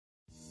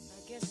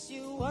guess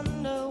you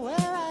wonder where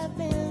I've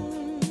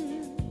been.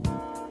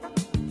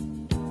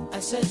 I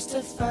searched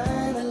to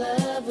find the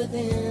love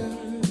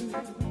within.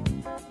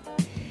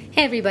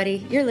 Hey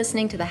everybody, you're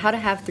listening to the How to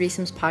Have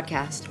Threesomes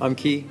podcast. I'm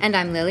Key. And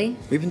I'm Lily.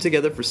 We've been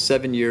together for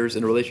 7 years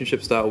in a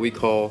relationship style we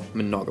call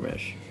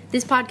monogamish.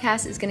 This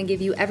podcast is going to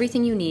give you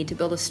everything you need to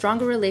build a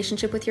stronger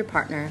relationship with your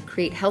partner,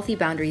 create healthy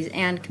boundaries,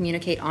 and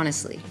communicate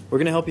honestly. We're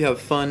going to help you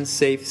have fun,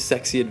 safe,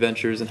 sexy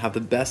adventures and have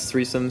the best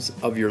threesomes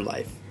of your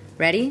life.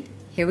 Ready?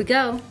 Here we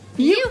go.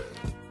 You!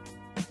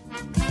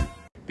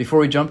 Before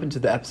we jump into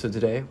the episode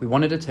today, we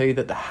wanted to tell you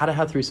that the How to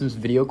Have Threesomes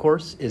video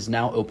course is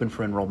now open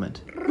for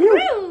enrollment.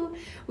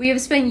 We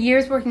have spent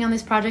years working on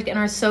this project and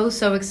are so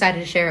excited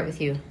to share it with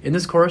you. In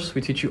this course,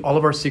 we teach you all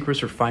of our secrets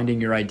for finding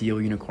your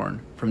ideal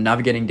unicorn, from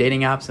navigating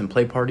dating apps and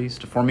play parties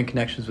to forming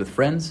connections with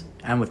friends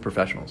and with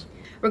professionals.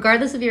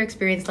 Regardless of your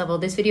experience level,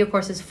 this video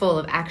course is full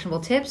of actionable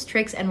tips,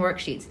 tricks, and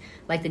worksheets,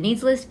 like the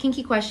needs list,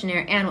 kinky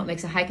questionnaire, and what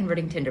makes a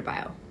high-converting Tinder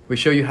bio. We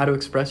show you how to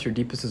express your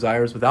deepest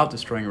desires without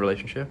destroying a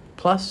relationship,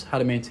 plus how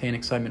to maintain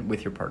excitement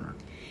with your partner.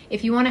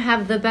 If you want to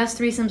have the best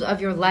threesomes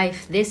of your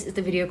life, this is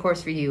the video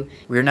course for you.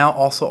 We are now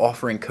also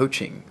offering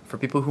coaching for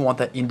people who want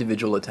that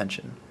individual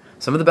attention.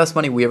 Some of the best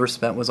money we ever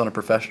spent was on a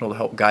professional to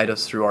help guide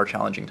us through our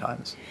challenging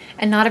times.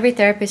 And not every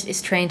therapist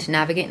is trained to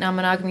navigate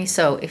non-monogamy,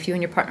 so if you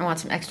and your partner want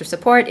some extra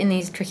support in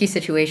these tricky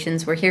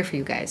situations, we're here for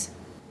you guys.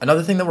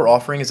 Another thing that we're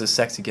offering is a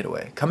sexy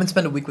getaway. Come and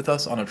spend a week with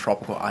us on a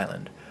tropical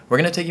island. We're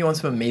going to take you on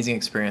some amazing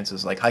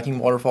experiences like hiking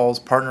waterfalls,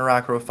 partner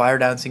acro, fire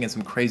dancing, and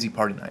some crazy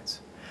party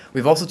nights.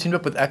 We've also teamed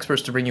up with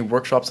experts to bring you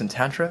workshops in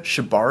Tantra,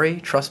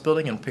 Shibari, trust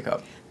building, and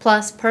pickup.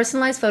 Plus,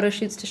 personalized photo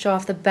shoots to show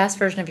off the best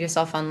version of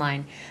yourself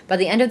online. By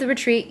the end of the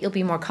retreat, you'll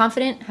be more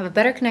confident, have a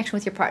better connection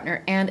with your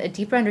partner, and a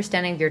deeper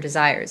understanding of your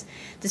desires.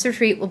 This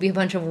retreat will be a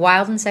bunch of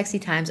wild and sexy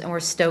times, and we're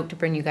stoked to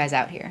bring you guys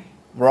out here.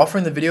 We're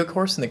offering the video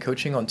course and the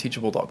coaching on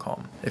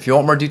Teachable.com. If you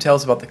want more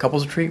details about the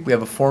couples retreat, we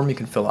have a form you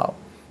can fill out.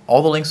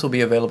 All the links will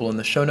be available in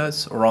the show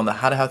notes or on the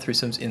How to Have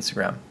Threesomes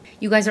Instagram.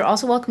 You guys are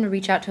also welcome to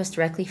reach out to us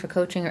directly for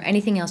coaching or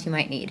anything else you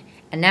might need.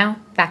 And now,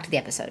 back to the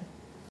episode.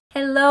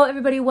 Hello,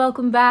 everybody.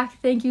 Welcome back.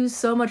 Thank you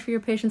so much for your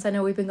patience. I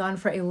know we've been gone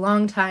for a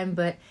long time,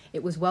 but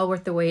it was well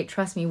worth the wait.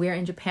 Trust me, we are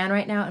in Japan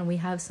right now, and we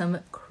have some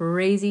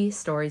crazy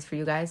stories for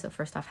you guys. So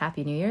first off,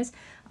 Happy New Year's.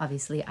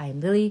 Obviously, I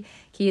am Lily.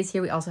 Key is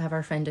here. We also have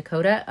our friend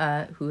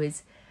Dakota, who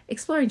is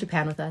exploring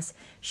Japan with us.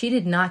 She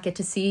did not get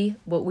to see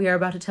what we are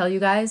about to tell you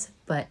guys,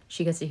 but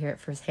she gets to hear it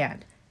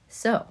firsthand.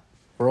 So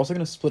we're also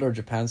going to split our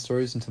Japan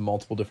stories into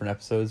multiple different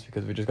episodes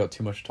because we just got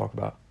too much to talk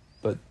about.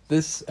 But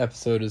this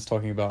episode is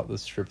talking about the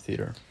strip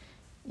theater.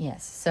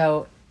 Yes,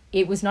 so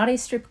it was not a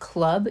strip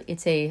club.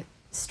 It's a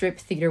strip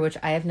theater, which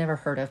I have never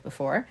heard of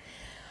before.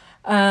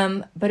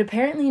 But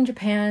apparently in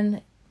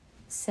Japan,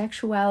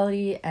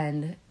 sexuality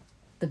and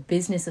the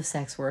business of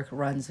sex work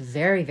runs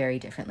very, very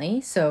differently.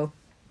 So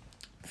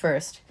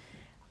first,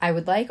 I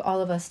would like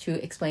all of us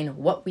to explain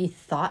what we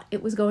thought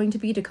it was going to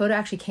be. Dakota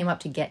actually came up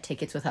to get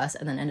tickets with us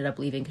and then ended up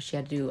leaving because she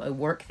had to do a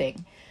work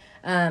thing.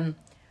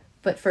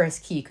 But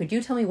first, Key, could you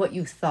tell me what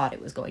you thought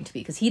it was going to be?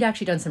 Because he'd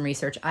actually done some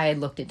research. I had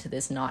looked into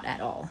this not at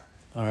all.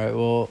 All right,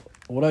 well,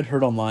 what I'd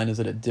heard online is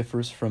that it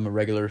differs from a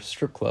regular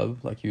strip club,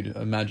 like you'd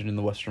imagine in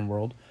the Western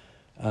world,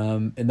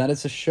 in that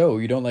it's a show.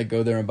 You don't,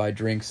 go there and buy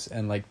drinks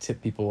and,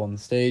 tip people on the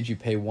stage. You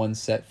pay one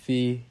set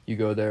fee. You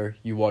go there.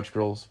 You watch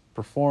girls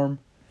perform.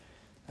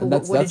 And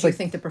what did you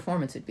think the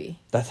performance would be?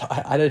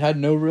 I had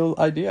no real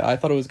idea. I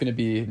thought it was going to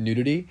be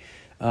nudity.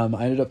 I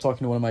ended up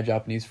talking to one of my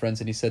Japanese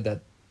friends, and he said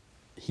that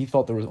he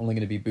thought there was only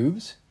going to be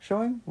boobs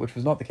showing, which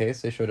was not the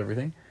case. They showed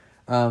everything.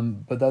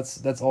 But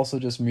that's also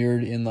just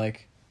mirrored in,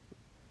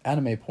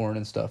 anime porn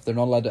and stuff. They're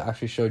not allowed to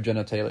actually show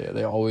genitalia.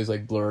 They always,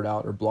 blur it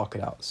out or block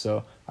it out.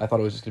 So I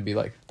thought it was just going to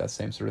be, that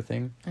same sort of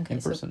thing in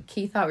person. So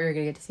Keith thought we were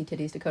going to get to see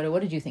titties. Dakota,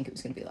 what did you think it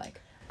was going to be like?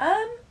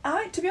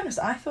 To be honest,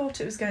 I thought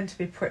it was going to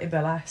be pretty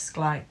burlesque,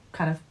 kind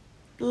of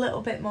a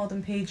little bit more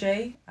than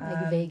PG.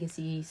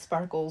 Vegas-y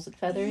sparkles and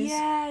feathers?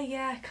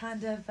 Yeah,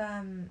 kind of,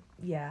 a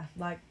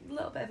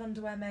little bit of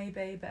underwear maybe,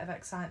 a bit of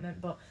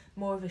excitement, but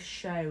more of a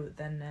show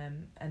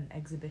than an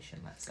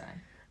exhibition, let's say.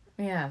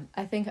 Yeah,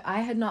 I think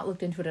I had not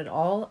looked into it at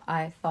all.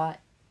 I thought,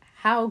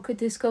 how could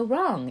this go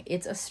wrong?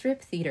 It's a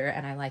strip theater,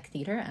 and I like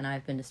theater, and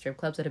I've been to strip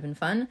clubs that have been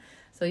fun.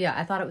 So yeah,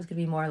 I thought it was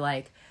going to be more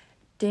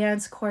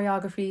dance,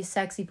 choreography,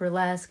 sexy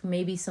burlesque,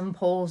 maybe some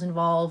poles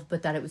involved,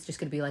 but that it was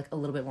just going to be a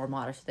little bit more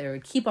modest. They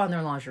would keep on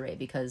their lingerie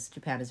because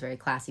Japan is a very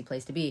classy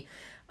place to be.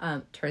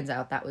 Turns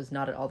out that was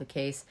not at all the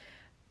case.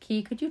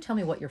 Key, could you tell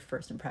me what your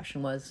first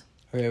impression was?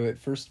 Okay, wait,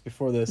 first,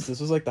 before this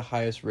was the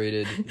highest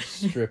rated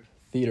strip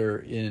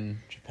theater in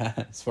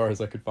Japan as far as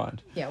I could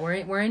find. Yeah,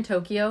 we're in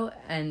Tokyo,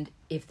 and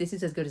if this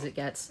is as good as it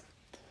gets,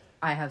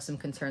 I have some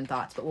concerned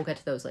thoughts, but we'll get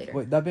to those later.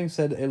 Wait, that being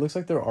said, it looks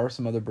like there are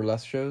some other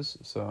burlesque shows,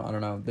 so I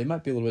don't know. They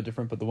might be a little bit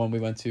different, but the one we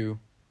went to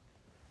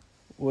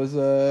was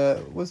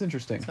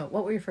interesting. So,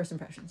 what were your first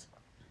impressions?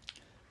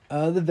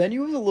 The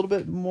venue was a little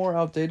bit more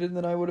outdated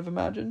than I would have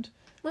imagined.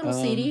 A little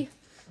seedy.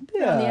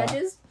 Yeah. Around the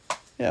edges.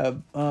 Yeah.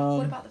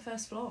 What about the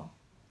first floor?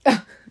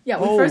 Yeah,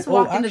 we first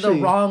walked into the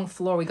actually- wrong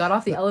floor. We got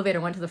off the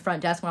elevator, went to the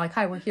front desk, and we're like,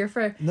 "Hi, we're here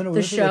for No, we the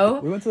went show."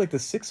 we went to like the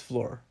 6th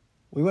floor.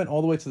 We went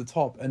all the way to the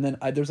top, and then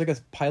there's like a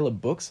pile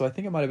of books, so I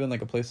think it might have been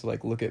like a place to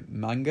like look at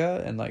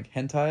manga and like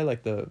hentai,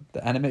 like the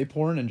anime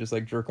porn, and just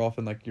like jerk off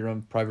in like your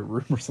own private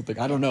room or something.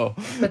 I don't know.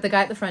 But the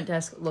guy at the front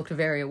desk looked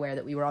very aware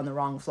that we were on the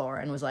wrong floor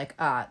and was like,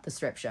 the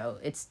strip show,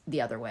 it's the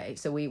other way.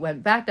 So we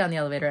went back down the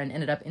elevator and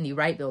ended up in the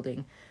right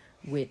building,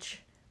 which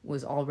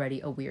was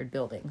already a weird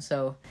building.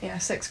 So Yeah,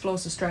 6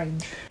 floors are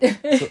strange.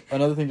 So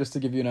another thing, just to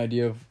give you an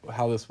idea of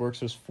how this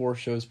works, there's 4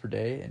 shows per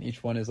day, and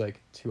each one is like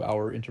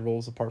 2-hour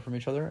intervals apart from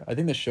each other. I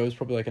think the show is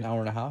probably like an hour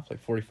and a half, like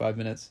 45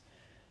 minutes.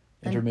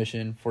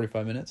 Intermission,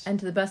 45 minutes. And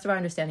to the best of our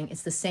understanding,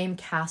 it's the same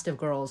cast of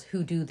girls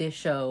who do this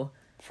show.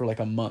 For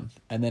like a month.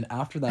 And then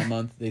after that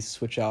month, they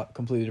switch out,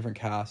 completely different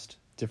cast,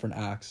 different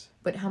acts,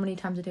 But how many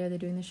times a day are they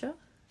doing this show?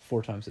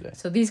 4 times a day.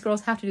 So these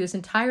girls have to do this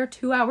entire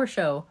 2-hour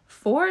show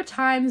 4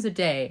 times a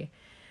day.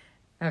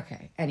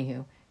 Okay,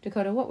 anywho.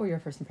 Dakota, what were your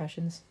first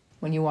impressions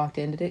when you walked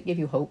in? Did it give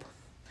you hope?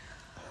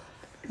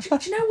 Do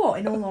you know what?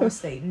 In all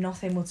honesty,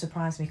 nothing would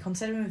surprise me.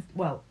 Considering,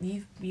 well,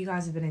 you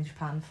guys have been in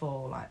Japan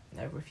for like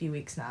over a few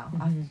weeks now.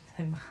 I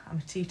think I'm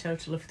a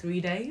teetotal of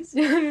 3 days,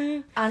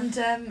 and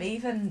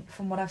even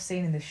from what I've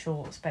seen in this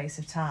short space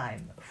of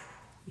time,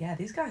 yeah,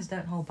 these guys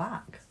don't hold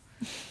back.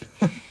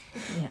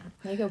 Yeah,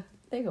 they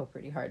go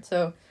pretty hard.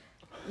 So,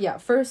 yeah,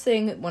 first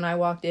thing when I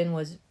walked in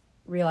was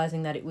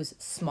realizing that it was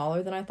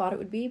smaller than I thought it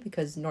would be,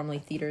 because normally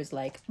theaters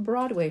like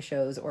Broadway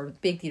shows or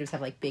big theaters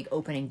have like big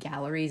opening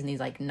galleries and these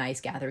like nice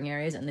gathering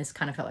areas, and this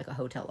kind of felt like a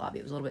hotel lobby.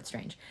 It was a little bit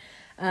strange.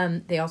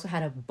 They also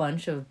had a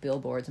bunch of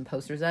billboards and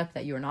posters up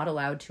that you're not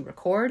allowed to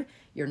record,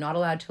 you're not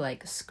allowed to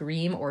like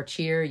scream or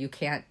cheer, you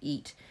can't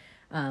eat.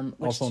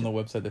 Also on the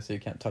website, they say you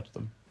can't touch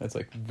them. It's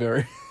like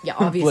very yeah,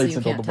 obviously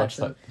you blatant on can't the touch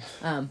them.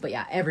 website. But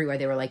yeah, everywhere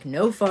they were like,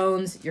 no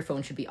phones, your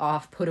phone should be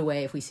off, put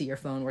away. If we see your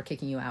phone, we're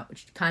kicking you out,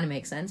 which kind of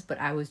makes sense. But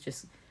I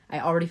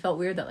already felt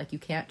weird that like you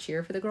can't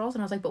cheer for the girls,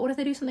 and I was like, but what if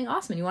they do something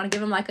awesome and you want to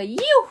give them like a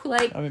you,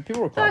 like, I mean,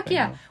 people were fuck clapping.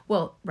 yeah. You know.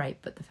 Well, right,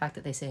 but the fact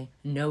that they say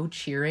no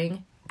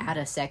cheering at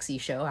a sexy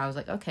show, I was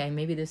like, okay,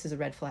 maybe this is a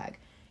red flag.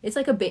 It's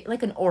like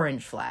like an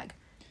orange flag.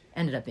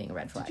 Ended up being a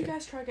red flag. Did you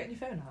guys try getting your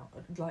phone out?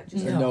 Like,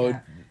 just No. look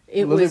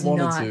It Lily was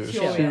wanted not to.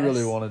 chill. She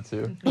really wanted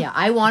to. Yeah,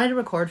 I wanted to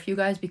record for you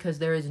guys because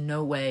there is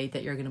no way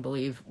that you're going to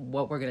believe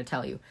what we're going to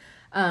tell you.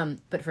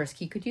 But first,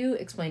 Key, could you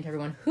explain to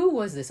everyone who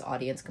was this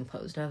audience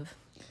composed of?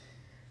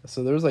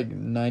 So there was like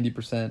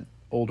 90%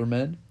 older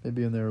men,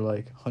 maybe in their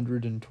like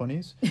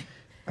 120s.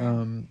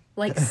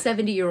 Like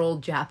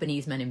 70-year-old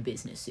Japanese men in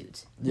business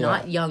suits, Yeah.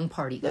 not young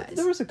party guys.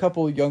 There was a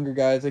couple younger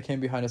guys that came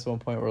behind us at one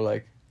point were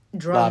like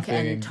Drunk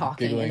laughing and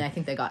talking, giggling. and I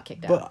think they got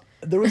kicked out.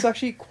 But there was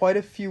actually quite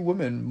a few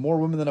women, more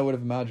women than I would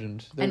have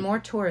imagined. And more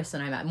tourists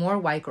than I met, more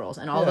white girls.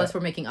 And all of Yeah. us were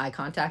making eye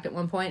contact at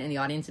one point, and the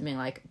audience being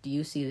like, do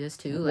you see this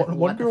too? Like, One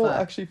what the girl fuck?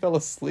 actually fell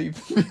asleep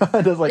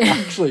behind us, like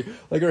actually,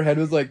 like her head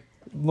was like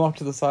knocked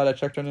to the side. I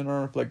checked on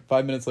her, like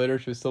 5 minutes later,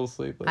 she was still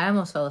asleep. Like, I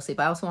almost fell asleep.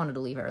 I also wanted to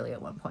leave early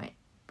at one point,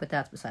 but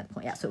that's beside the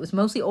point. Yeah, so it was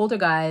mostly older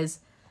guys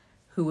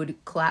who would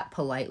clap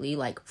politely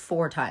like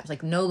 4 times,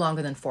 like no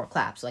longer than 4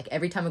 claps. Like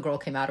every time a girl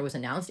came out or was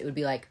announced, it would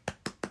be like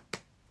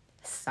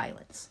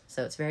silence.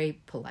 So it's very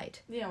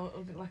polite. Yeah,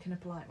 like in a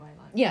polite way,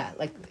 like. Yeah,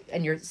 like,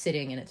 and you're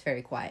sitting and it's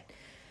very quiet.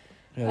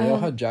 yeah, they all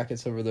had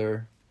jackets over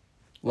their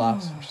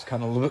laps, which is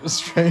kind of a little bit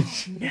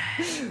strange.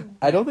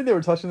 I don't think they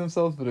were touching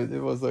themselves, but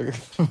it was like.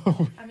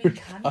 I mean,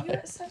 can you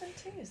at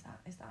 72? Is that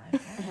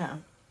okay? Yeah.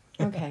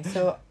 Okay,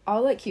 so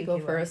I'll let Q go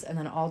Keep you first, and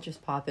then I'll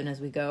just pop in as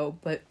we go.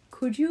 But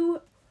could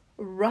you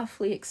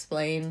roughly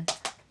explain,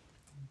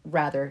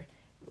 rather,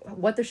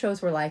 what the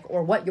shows were like,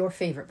 or what your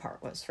favorite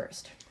part was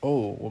first?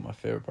 Oh, what my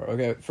favorite part.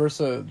 Okay, first,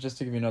 just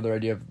to give you another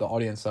idea of the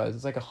audience size,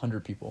 it's like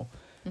 100 people,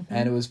 Mm-hmm.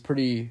 and it was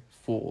pretty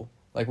full.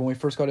 Like when we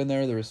first got in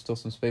there was still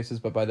some spaces,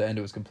 but by the end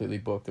it was completely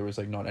booked. There was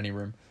like not any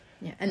room.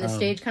 Yeah, and the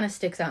stage kind of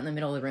sticks out in the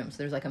middle of the room. So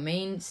there's like a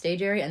main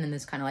stage area, and then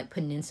this kind of like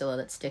peninsula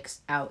that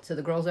sticks out. So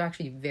the girls are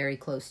actually very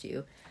close to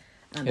you.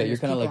 Yeah, and you're there's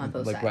kind of people on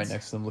like both right sides.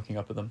 next to them, looking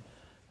up at them.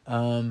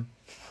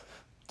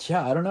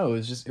 Yeah, I don't know.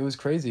 It was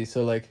crazy.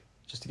 So like,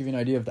 just to give you an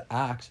idea of the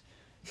act,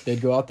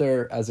 they'd go out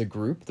there as a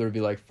group. There would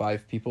be like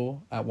 5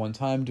 people at one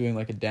time doing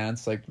like a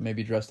dance, like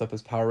maybe dressed up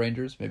as Power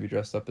Rangers, maybe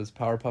dressed up as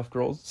Powerpuff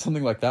Girls,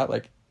 something like that.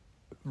 Like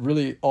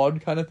really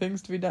odd kind of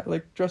things to be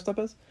like dressed up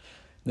as.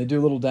 And they do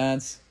a little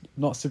dance,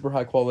 not super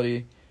high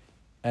quality.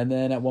 And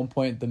then at one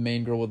point, the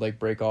main girl would like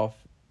break off,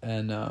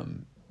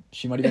 and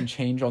she might even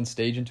change on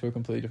stage into a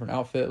completely different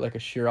outfit, like a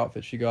sheer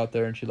outfit. She'd go out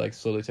there and she'd like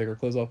slowly take her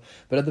clothes off.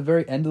 But at the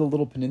very end of the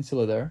little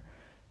peninsula there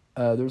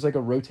was like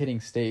a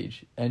rotating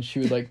stage, and she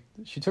would like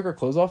she took her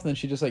clothes off, and then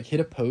she just like hit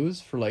a pose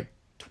for like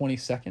 20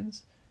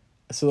 seconds,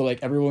 so that, like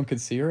everyone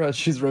could see her as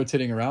she's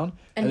rotating around.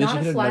 And then not she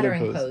a hit another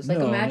flattering pose. Like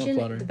No, not imagine,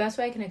 flattering. the best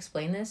way I can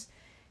explain this,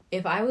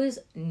 if I was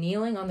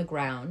kneeling on the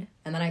ground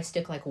and then I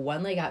stick like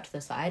one leg out to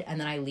the side and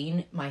then I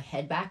lean my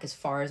head back as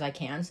far as I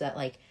can so that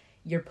like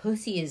your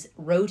pussy is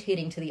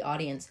rotating to the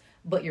audience,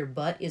 but your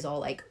butt is all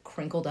like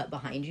crinkled up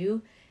behind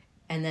you,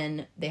 And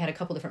then they had a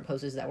couple different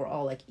poses that were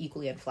all like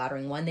equally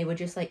unflattering. One, they would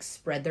just like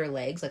spread their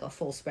legs like a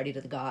full spready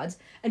to the gods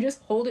and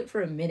just hold it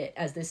for a minute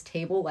as this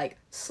table like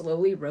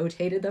slowly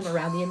rotated them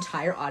around the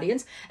entire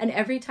audience. And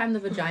every time the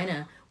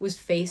vagina was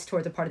faced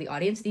toward the part of the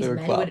audience, these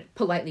men would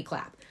politely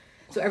clap.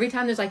 So every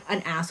time there's like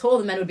an asshole,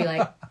 the men would be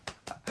like,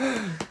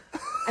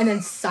 and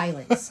then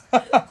silence.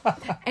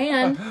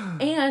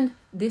 And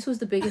this was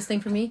the biggest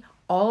thing for me.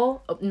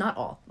 Not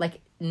all,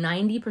 like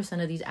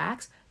 90% of these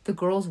acts, the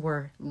girls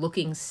were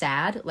looking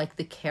sad. Like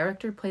the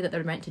character play that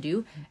they're meant to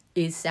do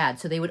is sad.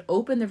 So they would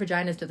open their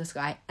vaginas to the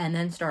sky and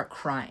then start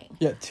crying.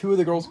 Yeah, 2 of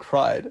the girls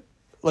cried.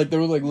 Like there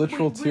were like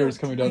literal tears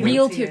coming down.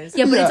 Real tears.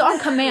 Yeah, but it's on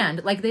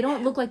command. Like they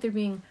don't look like they're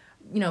being,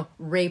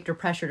 raped or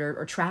pressured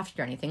or trafficked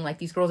or anything. Like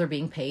these girls are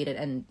being paid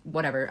and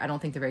whatever. I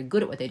don't think they're very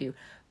good at what they do.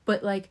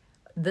 But like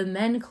the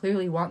men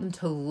clearly want them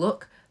to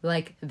look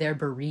like they're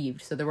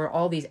bereaved. So there were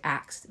all these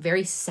acts,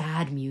 very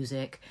sad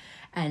music.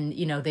 And,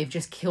 they've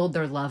just killed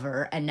their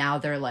lover, and now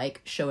they're, like,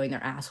 showing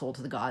their asshole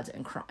to the gods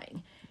and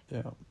crying.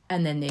 Yeah.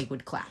 And then they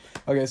would clap.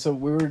 Okay, so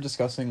we were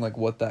discussing, like,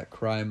 what that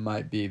cry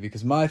might be,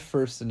 because my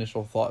first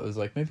initial thought was,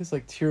 like, maybe it's,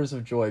 like, tears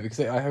of joy, because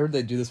I heard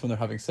they do this when they're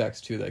having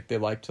sex, too. Like, they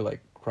like to, like,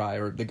 cry,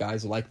 or the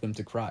guys like them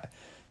to cry.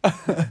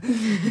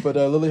 But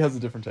Lily has a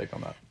different take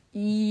on that.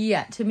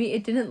 Yeah, to me,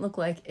 it didn't look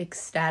like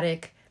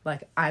ecstatic,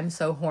 like, I'm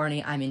so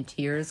horny, I'm in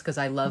tears because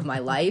I love my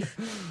life.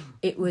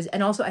 It was,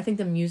 and also I think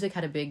the music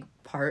had a big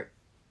part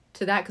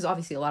to that, because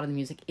obviously a lot of the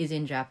music is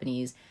in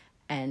Japanese,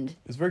 and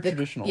it's very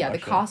traditional. Yeah, actually.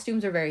 The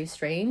costumes are very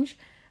strange,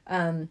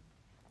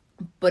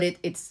 but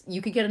it's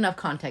you could get enough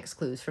context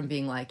clues from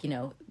being like,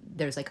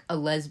 there's like a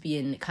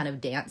lesbian kind of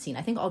dance scene.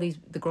 I think all the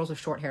girls with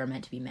short hair are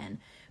meant to be men,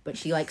 but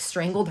she like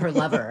strangled her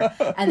lover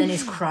and then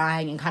is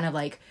crying and kind of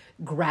like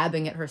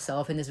grabbing at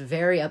herself in this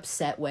very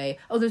upset way.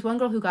 Oh, there's one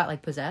girl who got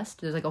like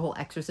possessed. There's like a whole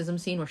exorcism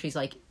scene where she's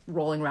like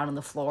rolling around on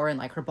the floor and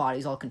like her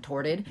body's all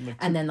contorted,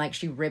 and then like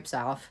she rips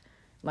off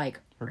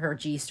like her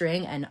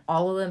G-string, and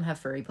all of them have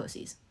furry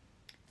pussies.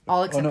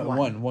 All except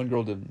one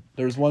girl didn't.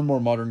 There's one more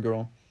modern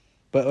girl.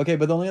 But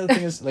the only other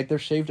thing is like they're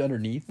shaved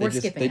underneath.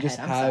 They just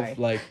have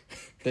like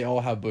they all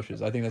have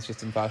bushes. I think that's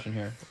just in fashion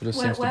here. It just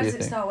seems to be a thing. Where does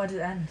it start? Where does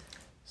it end?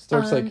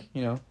 Starts like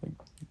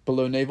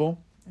below navel,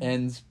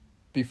 ends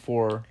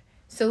before.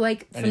 So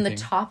like anything. From the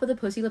top of the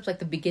pussy lips, like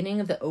the beginning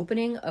of the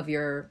opening of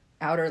your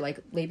outer like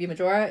labia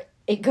majora,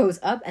 it goes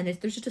up and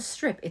there's just a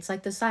strip. It's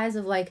like the size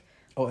of like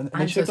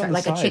I'm so sorry,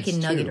 like a chicken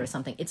nugget or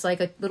something. It's like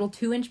a little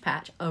 2-inch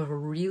patch of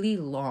really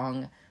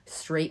long,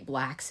 straight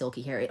black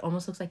silky hair. It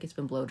almost looks like it's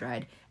been blow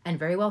dried and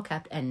very well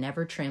kept and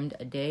never trimmed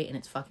a day in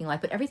its fucking life.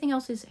 But everything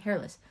else is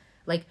hairless.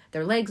 Like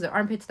their legs, their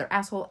armpits, their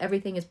asshole,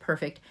 everything is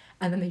perfect.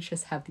 And then they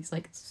just have these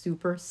like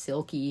super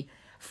silky,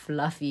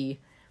 fluffy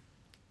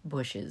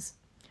bushes.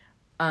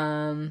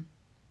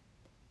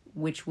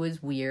 Which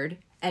was weird.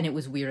 And it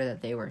was weirder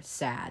that they were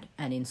sad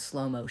and in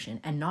slow motion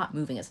and not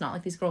moving. It's not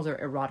like these girls are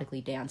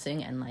erotically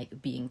dancing and like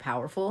being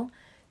powerful.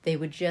 They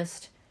would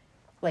just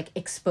like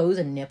expose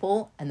a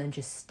nipple and then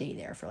just stay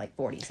there for like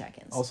 40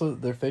 seconds. Also,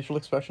 their facial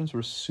expressions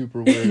were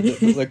super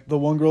weird. Like the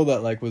one girl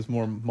that like was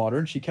more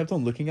modern, she kept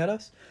on looking at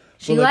us.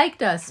 She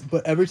liked us.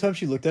 But every time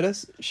she looked at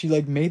us, she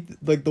like made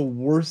like the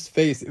worst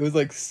face. It was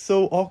like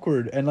so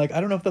awkward. And like I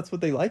don't know if that's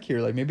what they like here.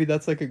 Like maybe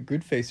that's like a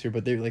good face here,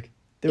 but they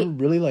were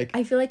really like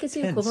I feel like it's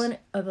the tense. equivalent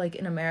of like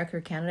in America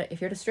or Canada, if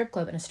you're at a strip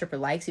club and a stripper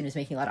likes you and is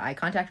making a lot of eye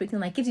contact with you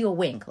and like gives you a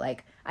wink,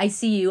 like I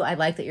see you, I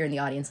like that you're in the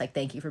audience, like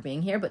thank you for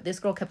being here. But this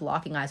girl kept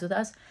locking eyes with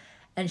us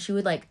and she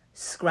would like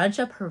scrunch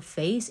up her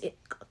face.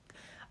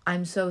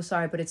 I'm so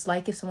sorry, but it's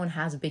like if someone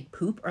has a big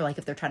poop or like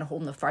if they're trying to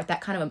hold in the fart,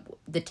 that kind of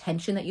the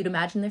tension that you'd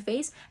imagine in their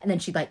face, and then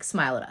she'd like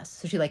smile at us.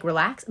 So she'd like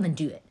relax and then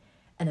do it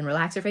and then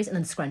relax her face and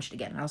then scrunch it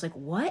again. And I was like,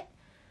 what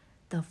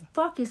the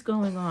fuck is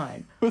going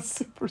on? It was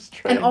super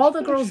strange. And all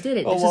the girls did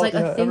it. This is like a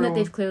thing everyone. that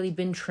they've clearly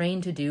been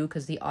trained to do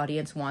because the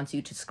audience wants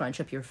you to scrunch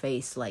up your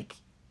face like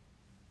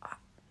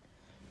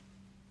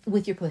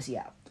with your pussy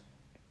out.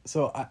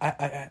 So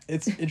I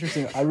it's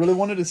interesting. I really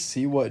wanted to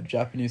see what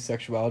Japanese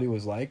sexuality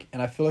was like,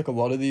 and I feel like a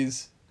lot of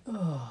these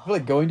I feel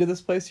like going to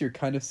this place, you're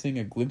kind of seeing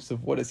a glimpse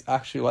of what it's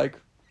actually like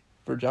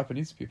for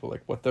Japanese people,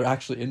 like what they're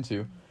actually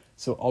into.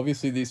 So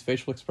obviously these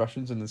facial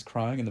expressions and this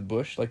crying in the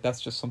bush, like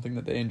that's just something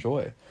that they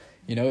enjoy.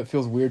 You know, it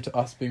feels weird to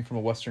us being from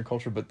a Western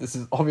culture, but this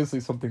is obviously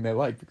something they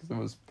like because it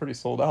was pretty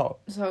sold out.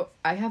 So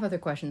I have other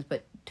questions,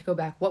 but to go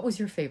back, what was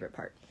your favorite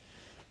part?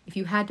 If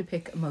you had to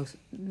pick a most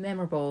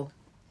memorable,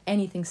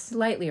 anything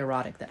slightly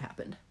erotic that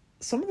happened.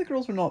 Some of the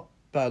girls were not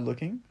bad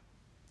looking.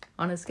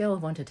 On a scale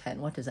of 1 to 10,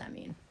 what does that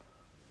mean?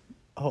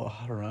 Oh,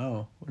 I don't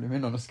know. What do you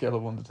mean on a scale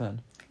of 1 to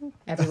 10?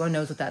 Everyone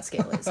knows what that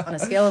scale is. On a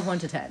scale of 1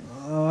 to 10.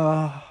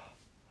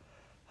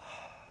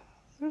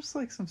 There's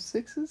like some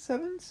 6s,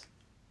 7s.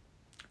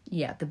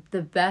 Yeah,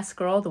 the best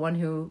girl, the one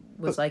who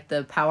was like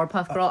the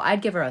Powerpuff Girl,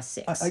 I'd give her a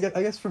 6. I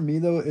guess for me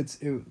though, it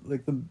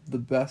like the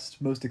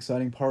best, most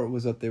exciting part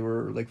was that they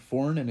were like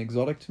foreign and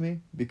exotic to me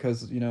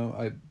because, you know,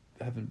 I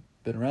haven't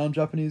been around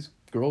Japanese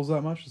girls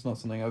that much. It's not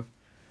something I've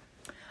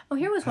Oh,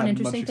 here was one had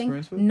interesting much thing.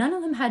 experience with. None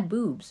of them had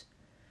boobs.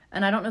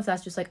 And I don't know if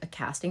that's just like a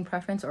casting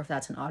preference or if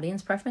that's an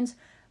audience preference,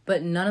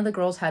 but none of the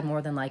girls had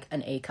more than like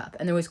an A cup.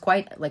 And there was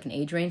quite like an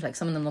age range. Like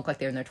some of them looked like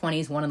they were in their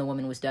 20s. One of the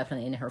women was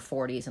definitely in her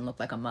 40s and looked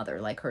like a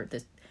mother. Like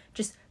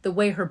just the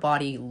way her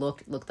body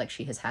looked like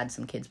she has had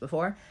some kids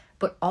before.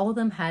 But all of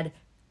them had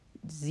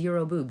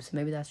 0 boobs.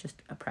 Maybe that's just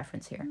a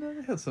preference here. No,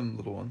 they had some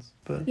little ones,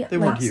 but Yeah, they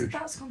weren't That's, huge.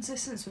 that's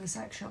consistent with the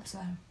sex shops, though.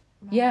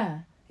 Right? Yeah.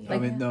 I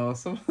mean, no,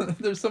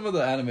 there's some of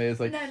the anime is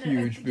like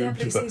huge Yeah, boobs.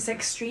 but it's, but it's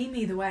extreme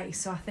either way.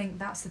 So I think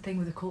that's the thing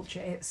with the culture.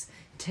 It's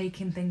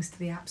taking things to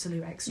the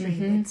absolute extreme.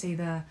 Mhm. It's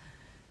either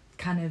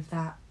kind of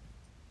that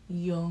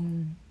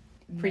young,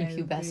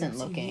 Prepubescent boobs.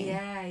 looking.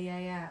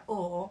 Yeah.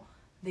 Or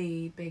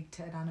the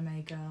big-titted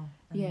anime girl.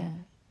 And Yeah.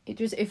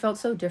 It felt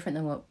so different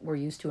than what we're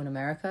used to in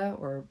America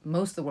or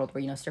most of the world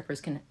where, you know, strippers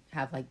can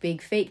have like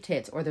big fake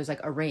tits or there's like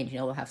a range, you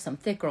know, they'll have some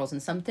thick girls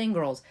and some thin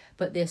girls.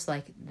 But this,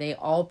 like, they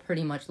all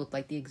pretty much look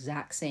like the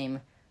exact same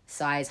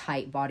size,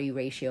 height, body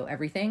ratio,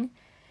 everything.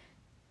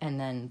 And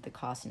then the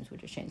costumes would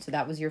just change. So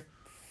that was your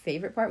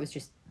favorite part, was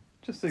just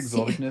the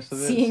exoticness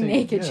of it. seeing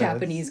naked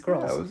Japanese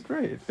girls. Yeah, it was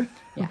great.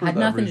 Yeah, For had that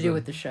nothing to do reason.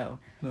 with the show.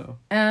 No.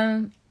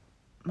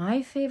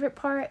 My favorite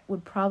part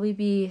would probably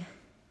be,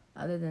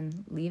 other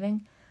than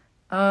leaving,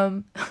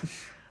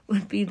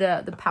 would be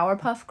the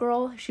Powerpuff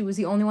Girl. She was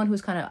the only one who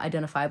was kind of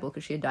identifiable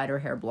because she had dyed her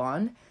hair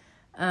blonde.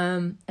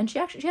 And she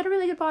had a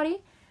really good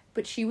body,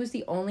 but she was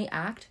the only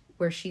act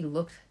where she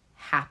looked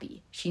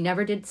happy. She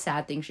never did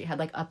sad things. She had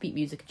like upbeat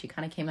music, and she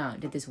kind of came out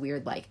and did this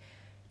weird like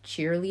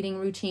cheerleading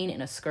routine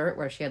in a skirt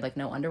where she had like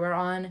no underwear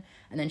on,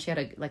 and then she had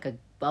a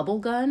bubble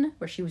gun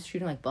where she was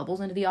shooting like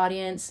bubbles into the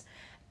audience,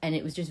 and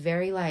it was just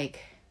very like,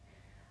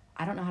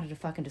 I don't know how to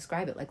fucking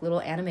describe it, like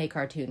little anime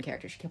cartoon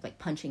character. She kept like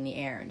punching the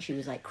air, and she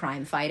was like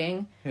crime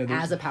fighting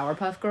as a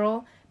Powerpuff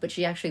Girl, but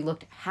she actually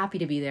looked happy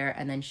to be there,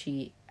 and then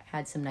she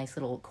had some nice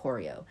little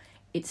choreo.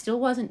 It still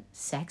wasn't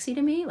sexy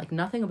to me, like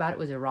nothing about it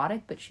was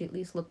erotic, but she at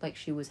least looked like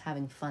she was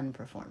having fun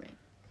performing.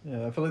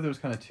 Yeah, I feel like there was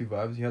kind of two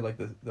vibes. You had like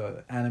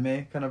the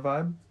anime kind of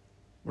vibe,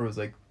 where it was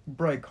like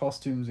bright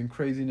costumes and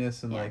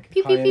craziness and like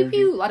Pew, high pew, pew, energy.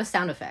 pew, a lot of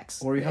sound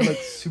effects. Or you had like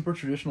super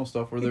traditional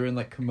stuff where they're in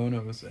like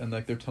kimonos and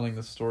like they're telling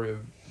the story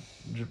of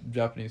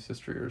Japanese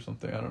history or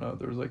something. I don't know.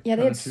 There was like Yeah,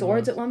 they kinda had two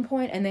swords vibes. at one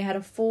point, and they had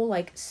a full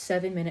like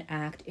 7-minute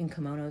act in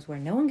kimonos where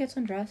no one gets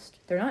undressed.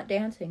 They're not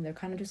dancing. They're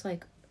kind of just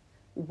like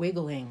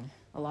wiggling.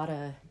 A lot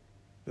of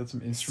They had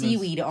some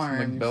instruments, seaweed some, arms.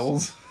 like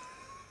bells.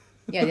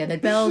 yeah. They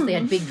had bells. They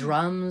had big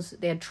drums.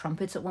 They had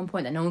trumpets at one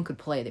point that no one could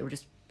play. They were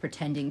just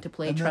pretending to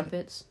play And then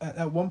trumpets.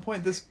 At one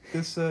point, this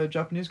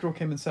Japanese girl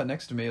came and sat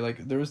next to me. Like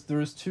there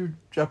was two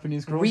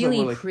Japanese girls that Really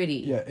were like pretty.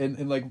 yeah,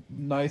 in like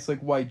nice like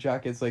white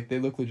jackets. Like they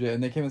look legit,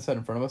 and they came and sat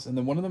in front of us. And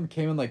then one of them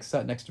came and like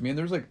sat next to me, and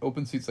there was like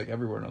open seats like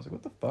everywhere. And I was like,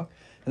 what the fuck?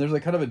 And there's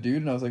like kind of a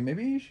dude, and I was like,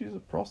 maybe she's a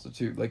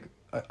prostitute. Like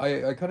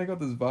I kind of got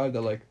this vibe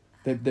that like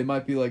they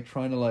might be like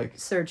trying to like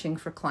Searching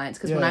for clients,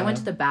 because when I Yeah. went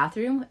to the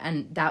bathroom,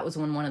 and that was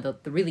when one of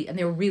the really, and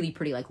they were really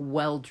pretty, like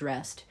well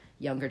dressed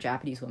younger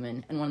Japanese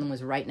women, and one of them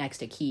was right next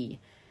to Key,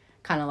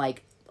 kind of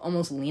like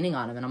almost leaning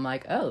on him, and I'm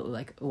like, oh,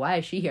 like why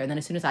is she here? And then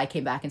as soon as I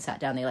came back and sat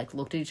down, they like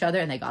looked at each other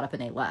and they got up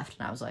and they left,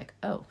 and I was like,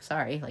 oh,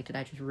 sorry, like did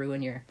I just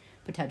ruin your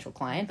potential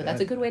client? But that's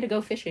a good way to go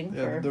fishing.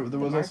 yeah. For There the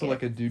was also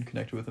market. like a dude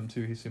connected with him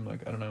too. He seemed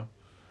like I don't know.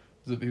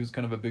 He was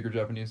kind of a bigger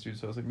Japanese dude,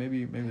 so I was like,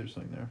 maybe there's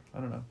something there. I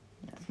don't know.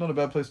 Yeah. It's not a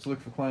bad place to look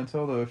for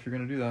clientele though if you're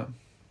gonna do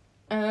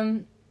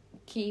that.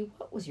 Key,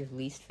 what was your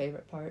least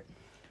favorite part?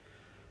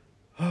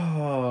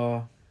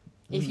 Oh.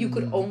 If you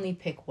could only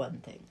pick one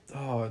thing.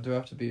 Oh, do I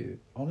have to be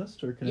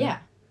honest or can Yeah.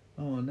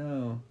 Oh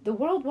no. The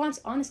world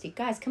wants honesty.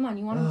 Guys, come on,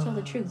 you want to tell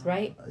the truth,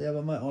 right? Yeah,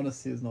 but my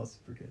honesty is not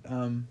super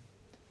good.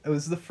 It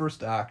was the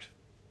first act.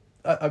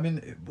 I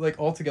mean, like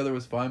altogether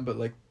was fine, but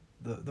like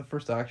the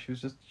first act, she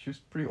was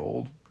pretty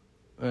old,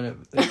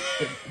 and it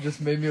just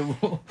made me a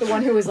little. The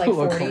one who was like a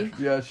little 40.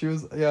 Yeah, she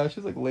was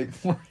like late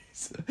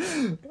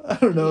 40s. I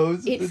don't know.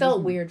 It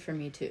felt weird for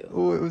me too.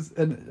 Oh, it was,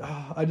 and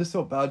I just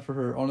felt bad for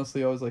her.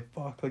 Honestly, I was like,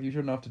 "Fuck!" Like you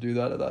shouldn't have to do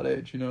that at that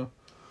age, you know.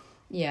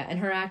 Yeah, and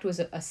her act was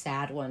a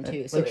sad one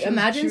too. So Like, she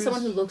imagine was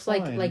someone who looks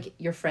fine. like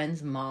your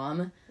friend's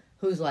mom,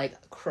 who's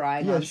like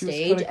crying Yeah, on she was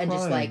stage kinda and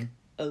just like crying.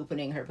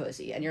 opening her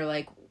pussy, and you're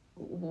like,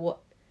 what?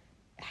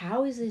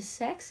 How is this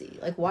sexy?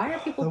 Like, why are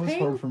people That was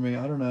paying? hard for me.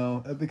 I don't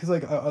know because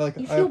like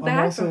You feel I'm bad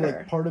also for her.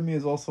 like part of me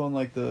is also on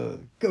like the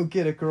go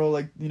get it girl,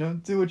 like you know,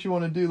 do what you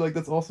want to do. Like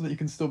that's also that you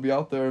can still be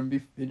out there and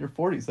be in your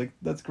 40s. Like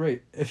that's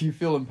great if you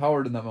feel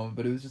empowered in that moment.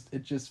 But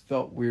it just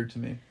felt weird to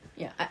me.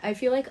 Yeah, I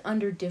feel like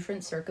under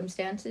different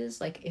circumstances,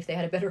 like if they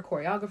had a better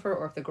choreographer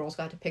or if the girls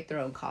got to pick their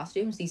own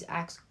costumes, these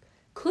acts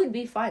could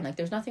be fine. Like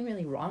there's nothing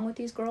really wrong with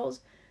these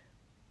girls.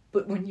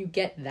 But when you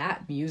get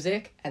that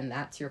music and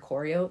that's your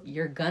choreo,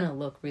 you're gonna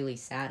look really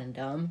sad and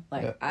dumb.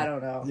 Like, Yeah. I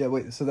don't know. Yeah,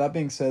 wait. So that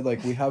being said,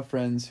 like we have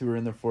friends who are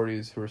in their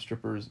 40s who are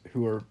strippers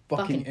who are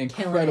fucking Fucking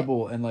killing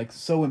incredible and like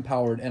so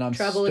empowered. And I'm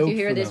Trouble, stoked if you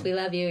hear for this, them. we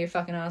love you. You're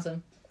fucking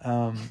awesome.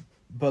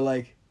 But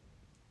like,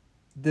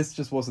 this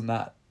just wasn't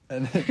that.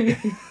 And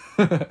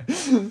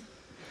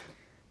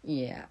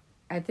Yeah.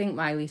 I think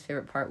my least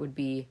favorite part would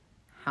be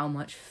how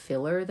much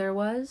filler there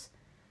was.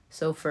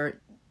 So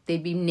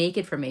they'd be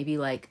naked for maybe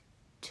like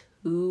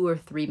 2 or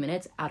 3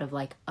 minutes out of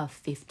like a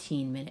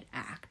 15-minute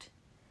act.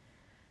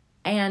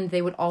 And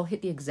they would all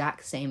hit the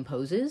exact same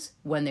poses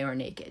when they were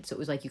naked. So it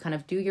was like you kind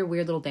of do your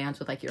weird little dance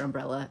with like your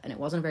umbrella, and it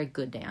wasn't a very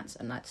good dance.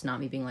 And that's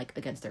not me being like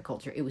against their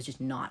culture. It was just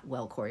not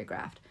well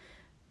choreographed.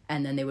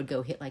 And then they would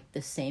go hit like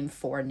the same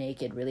 4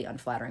 naked, really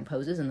unflattering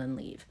poses and then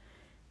leave.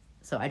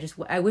 So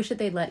I wish that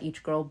they'd let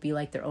each girl be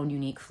like their own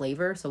unique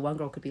flavor. So one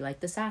girl could be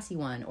like the sassy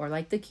one, or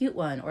like the cute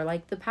one, or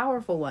like the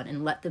powerful one,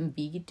 and let them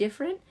be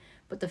different.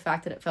 But the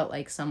fact that it felt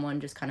like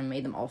someone just kind of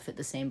made them all fit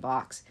the same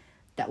box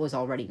that was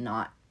already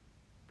not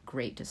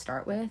great to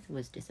start with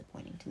was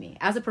disappointing to me.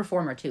 As a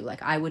performer too,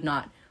 like I would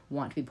not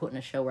want to be put in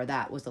a show where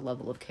that was the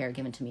level of care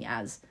given to me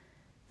as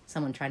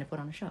someone trying to put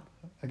on a show.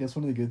 I guess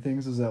one of the good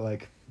things is that,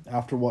 like,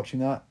 after watching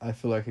that, I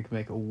feel like it could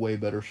make a way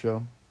better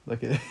show.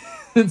 Like, it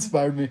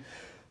inspired me.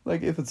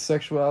 Like, if it's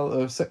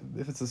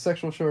if it's a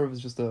sexual show, or if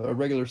it's just a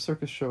regular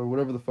circus show, or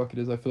whatever the fuck it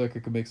is, I feel like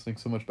it could make something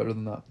so much better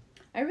than that.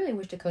 I really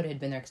wish Dakota had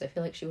been there, because I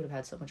feel like she would have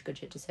had so much good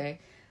shit to say.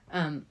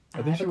 I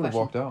think she would have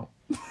walked out.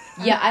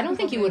 Yeah, I don't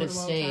think you would have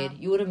Probably would've walked stayed.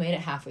 out. You would have made it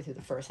halfway through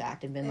the first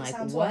act and been It like,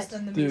 sounds what? worse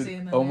than the Dude,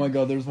 museum. oh my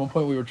god, there was one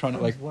point we were trying to,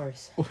 It was like...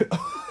 worse.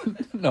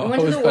 No, We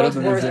went it to was the better world's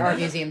than worst museum. art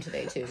museum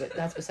today, too, but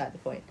that's beside the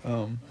point.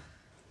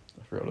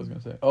 I forgot what I was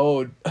gonna say.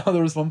 Oh,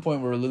 there was one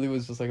point where Lily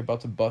was just like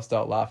about to bust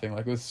out laughing.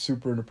 Like, it was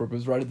super inappropriate. It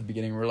was right at the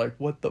beginning. We were like,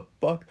 what the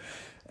fuck?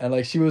 And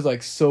like, she was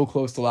like so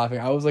close to laughing.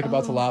 I was like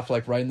about to laugh,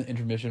 like right in the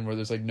intermission where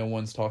there's like no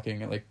one's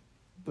talking, and like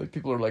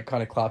people are like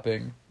kind of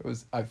clapping.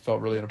 I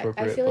felt really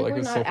inappropriate. I feel like but, we're it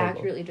was not so far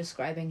accurately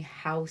describing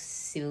how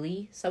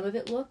silly some of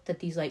it looked, that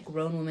these like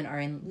grown women are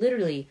in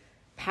literally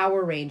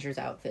Power Rangers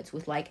outfits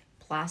with like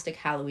plastic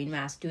Halloween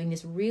masks doing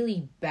this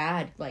really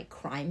bad like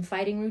crime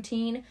fighting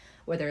routine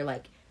where they're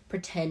like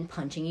pretend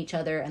punching each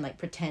other and like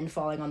pretend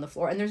falling on the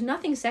floor, and there's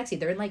nothing sexy.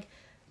 They're in like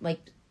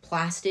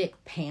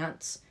plastic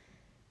pants.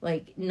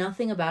 Like,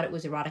 nothing about it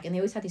was erotic. And they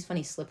always had these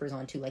funny slippers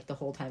on, too, like, the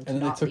whole time. And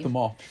then they took leave. them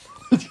off.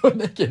 Let's go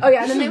naked. Oh,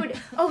 yeah, and then they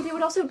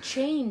would also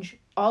change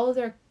all of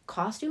their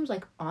costumes,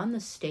 like, on the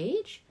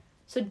stage.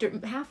 So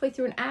halfway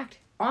through an act,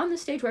 on the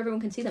stage where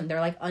everyone can see them, they're,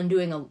 like,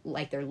 undoing,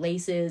 their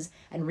laces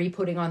and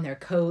re-putting on their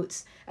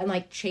coats and,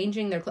 like,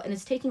 changing their clothes. And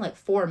it's taking, like,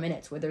 4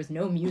 minutes where there's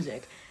no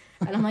music.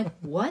 And I'm like,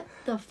 what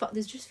the fuck?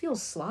 This just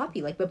feels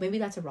sloppy. Like, but maybe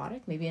that's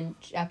erotic. Maybe in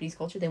Japanese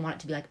culture, they want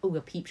it to be like, oh,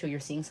 a peep show, you're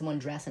seeing someone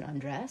dress and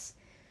undress.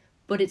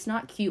 But it's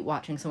not cute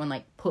watching someone,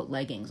 like, put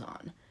leggings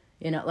on.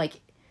 You know, like,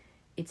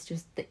 it's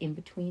just the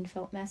in-between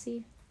felt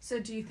messy. So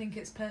do you think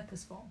it's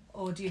purposeful?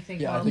 Or do you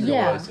think, Yeah, I well, think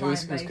Yeah. it was. It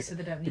was client-based, so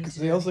they don't need because to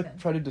they do also anything?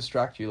 try to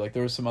distract you. Like,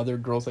 there were some other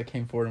girls that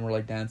came forward and were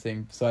like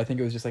dancing. So I think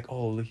it was just like,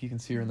 oh, look, you can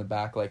see her in the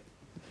back, like.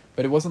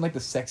 But it wasn't like the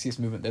sexiest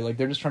movement.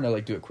 They're just trying to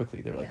like do it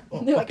quickly. They're like, Yeah.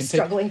 oh, They're, like, fucking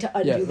struggling to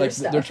undo their like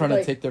stuff. they're trying to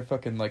Like- take their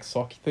fucking like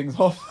sock things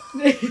off.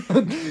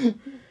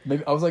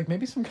 Maybe I was like,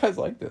 maybe some guys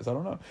like this. I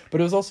don't know. But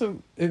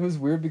it was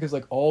weird because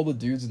like all the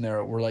dudes in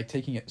there were like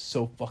taking it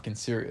so fucking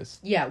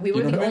serious. Yeah, we You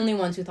were know the what I mean? only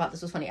ones who thought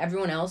this was funny.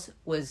 Everyone else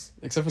was...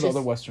 Except for Just- the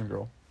other Western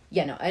girl.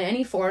 Yeah, no, and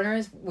any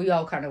foreigners, we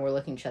all kind of were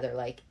looking at each other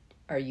like,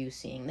 are you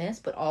seeing this?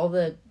 But all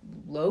the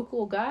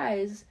local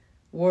guys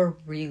were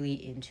really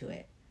into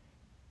it.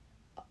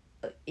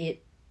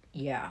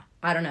 Yeah,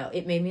 I don't know.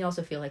 It made me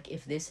also feel like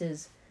if this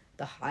is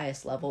the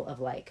highest level of,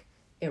 like,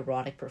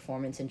 erotic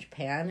performance in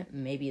Japan,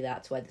 maybe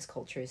that's why this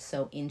culture is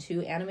so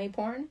into anime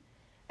porn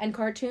and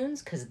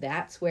cartoons, because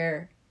that's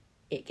where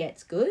it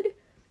gets good.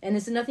 And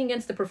this is nothing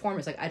against the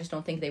performers. Like, I just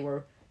don't think they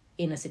were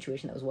in a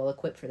situation that was well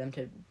equipped for them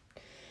to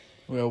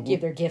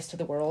give their gifts to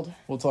the world.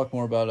 We'll talk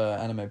more about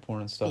anime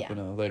porn and stuff Yeah. in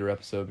a later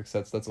episode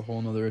because that's a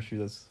whole other issue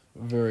that's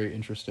very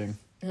interesting.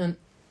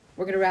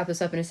 We're going to wrap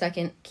this up in a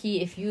second.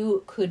 Key, if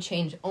you could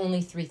change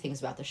only 3 things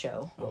about the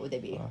show, what would they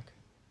be? Fuck.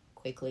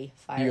 Quickly,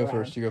 fire You go around.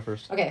 first. You go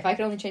first. Okay, if I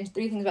could only change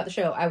 3 things about the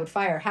show, I would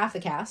fire half the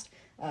cast,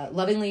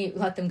 lovingly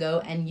let them go,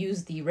 and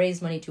use the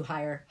raised money to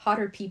hire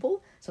hotter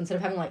people. So instead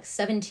of having like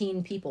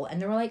 17 people,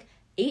 and there were like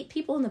 8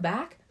 people in the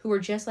back who were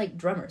just like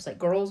drummers, like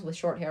girls with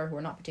short hair who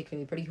were not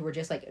particularly pretty, who were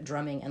just like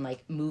drumming and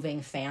like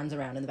moving fans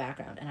around in the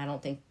background. And I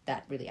don't think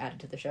that really added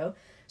to the show.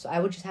 So I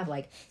would just have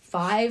like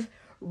 5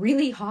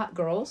 really hot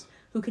girls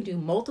who can do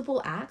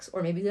multiple acts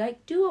or maybe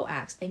like duo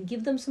acts and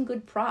give them some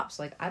good props.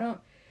 Like, I don't...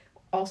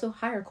 Also,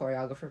 hire a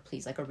choreographer,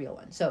 please, like a real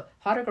one. So,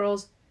 hotter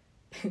girls,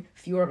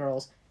 fewer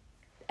girls,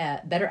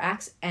 better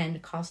acts,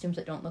 and costumes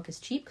that don't look as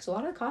cheap. Because a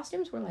lot of the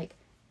costumes were, like,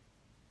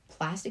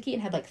 plasticky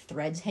and had, like,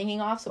 threads hanging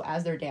off. So,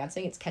 as they're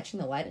dancing, it's catching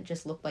the light. It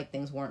just looked like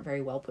things weren't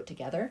very well put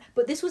together.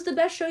 But this was the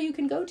best show you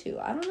can go to.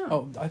 I don't know.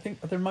 Oh, I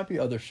think there might be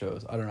other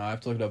shows. I don't know. I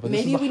have to look it up. But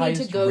Maybe this is the we need to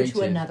highest go rated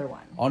to another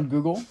one. on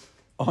Google.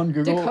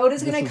 Dakota's going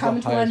this to is come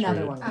the to highest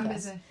another rated. one with I'm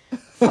us. busy.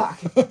 Fuck.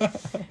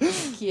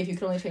 Key, if you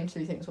could only change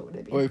 3 things, what would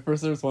they be? Wait,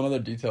 first there's one other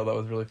detail that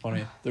was really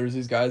funny. There was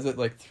these guys that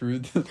like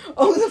threw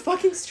Oh, the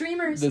fucking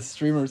streamers. the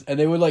streamers, and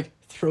they would like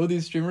throw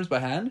these streamers by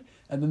hand,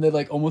 and then they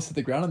like almost hit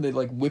the ground, and they'd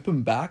like whip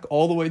them back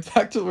all the way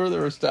back to where they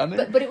were standing.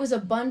 But it was a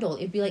bundle.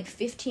 It'd be like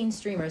 15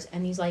 streamers,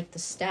 and these like the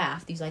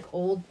staff, these like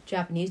old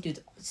Japanese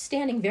dudes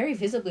standing very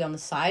visibly on the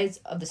sides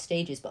of the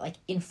stages, but like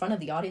in front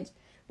of the audience,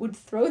 would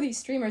throw these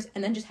streamers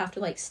and then just have to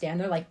like stand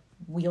there like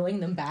wheeling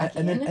them back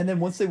and in. then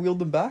once they wheeled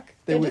them back,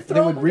 they had to would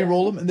throw them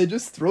re-roll again. them, and they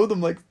just throw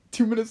them like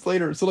 2 minutes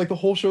later. So like the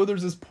whole show,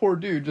 there's this poor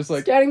dude just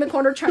like Standing in the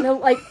corner trying to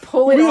like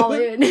pull it all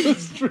in wheeling the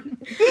stream.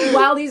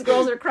 while these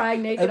girls are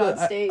crying naked And on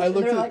then stage. I And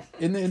looked they're at like,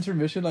 in the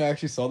intermission. I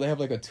actually saw they have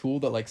like a tool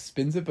that like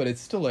spins it, but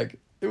it's still like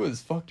it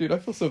was fuck, dude. I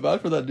feel so bad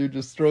for that dude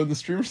just throwing the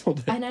streamers all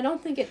day. and I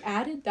don't think it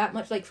added that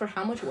much, like, for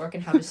how much work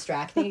and how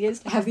distracting it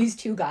is to have these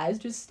two guys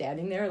just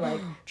standing there,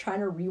 like, trying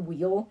to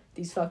re-wheel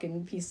these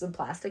fucking pieces of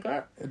plastic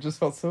up. It just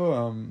felt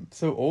so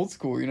so old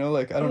school, you know.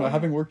 Like I don't know,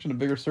 having worked in a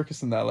bigger circus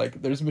than that,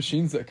 like there's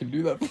machines that can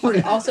do that for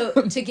you. Also,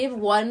 to give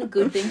one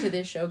good thing to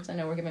this show, because I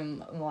know we're giving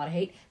them a lot of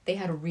hate, they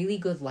had really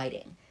good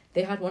lighting.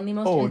 They had one of the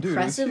most Oh, dude, it was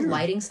impressive huge.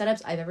 lighting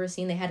setups I've ever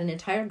seen. They had an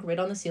entire grid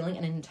on the ceiling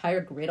and an entire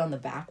grid on the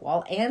back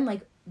wall, and,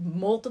 like,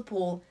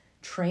 multiple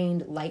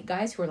trained light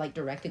guys who were, like,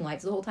 directing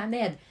lights the whole time. They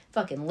had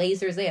fucking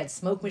lasers, they had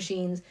smoke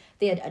machines,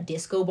 they had a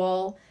disco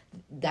ball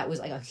that was,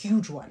 like, a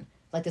huge one,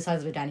 like the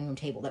size of a dining room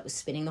table, that was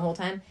spinning the whole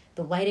time.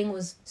 The lighting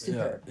was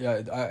superb.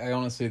 Yeah. I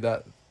honestly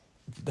that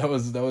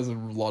was a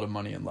lot of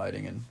money in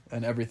lighting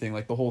and everything.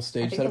 Like the whole I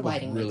stage think setup the was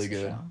lighting really makes the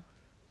good. show.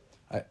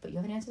 I- But you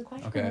haven't answered the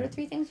question. Okay. What are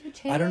 3 things you would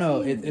change? I don't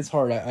know. It's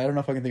hard. I don't know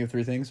if I can think of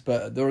 3 things,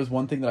 but there was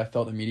one thing that I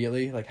felt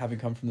immediately, like having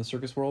come from the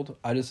circus world.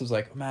 I just was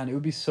like, man, it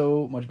would be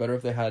so much better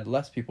if they had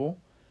less people,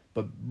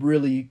 but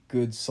really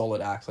good,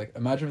 solid acts. Like,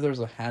 imagine if there was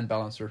a hand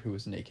balancer who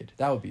was naked.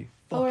 That would be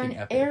Or fucking an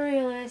epic.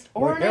 aerialist.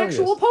 Or Or an an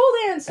actual aerialist. pole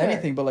dancer.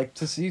 Anything, but like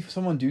to see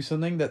someone do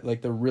something that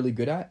like they're really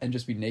good at and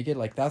just be naked,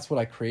 like that's what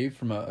I crave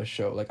from a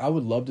show. Like I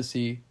would love to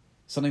see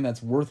something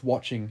that's worth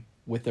watching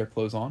with their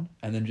clothes on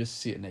and then just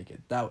see it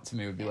naked. That to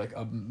me would be like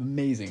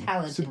amazing.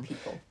 Talented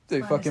people.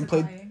 They fucking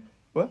played.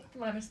 What?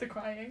 Minus the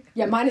crying.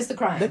 Yeah, minus the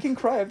crime. They can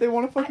cry if they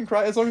want to fucking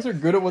cry as long as they're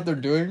good at what they're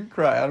doing.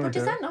 Cry. I don't But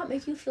does care. that not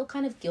make you feel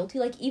kind of guilty?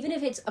 Like, even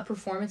if it's a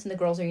performance and the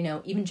girls are, you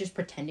know, even just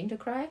pretending to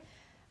cry,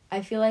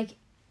 I feel like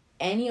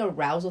any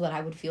arousal that I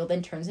would feel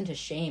then turns into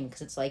shame,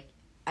 because it's like,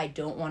 I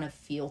don't want to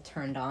feel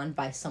turned on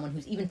by someone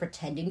who's even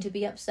pretending to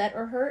be upset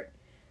or hurt.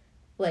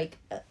 Like,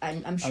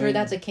 I'm sure mean,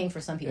 that's a kink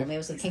for some people. if- Maybe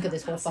it's the kink of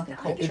this whole fucking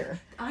culture.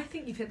 I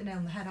think you've hit the nail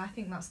on the head. I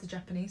think that's the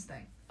Japanese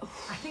thing.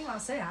 I think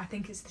that's it. I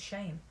think it's the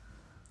shame.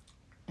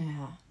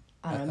 Yeah.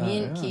 I don't know. Me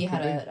and yeah, Key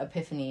had could an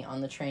epiphany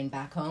on the train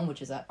back home,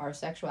 which is that our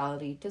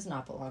sexuality does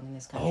not belong in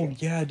this country. Oh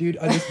yeah, dude.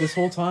 I just this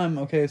whole time.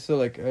 Okay, so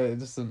like, I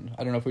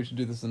don't know if we should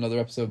do this in another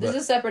episode, This but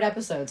is a separate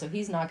episode, so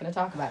he's not going to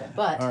talk about it.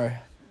 But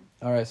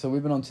all right. So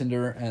we've been on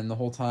Tinder, and the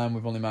whole time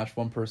we've only matched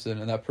one person,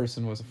 and that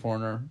person was a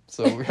foreigner.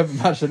 So we haven't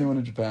matched anyone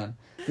in Japan.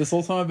 This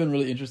whole time I've been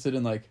really interested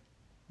in like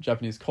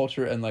Japanese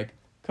culture and like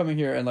coming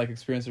here and like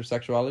experience their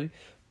sexuality,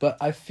 but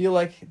I feel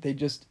like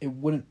it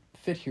wouldn't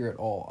fit here at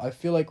all. I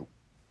feel like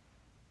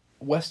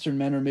Western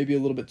men are maybe a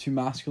little bit too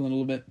masculine, a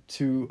little bit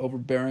too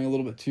overbearing, a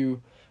little bit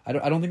too. I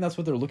don't think that's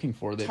what they're looking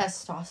for.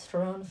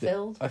 testosterone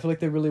filled. I feel like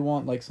they really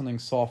want like something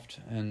soft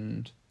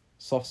and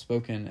soft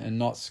spoken and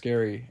not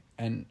scary.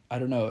 And I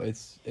don't know.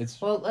 It's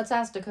Well, let's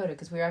ask Dakota,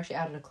 because we were actually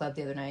out at a club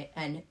the other night,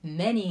 and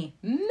many,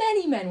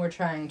 many men were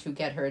trying to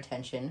get her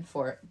attention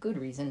for good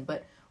reason.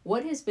 But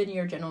what has been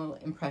your general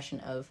impression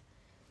of...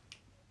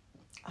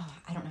 Oh,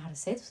 I don't know how to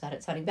say this without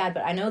it sounding bad,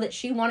 but I know that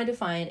she wanted to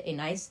find a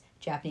nice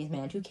Japanese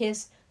man to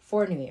kiss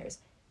for New Year's.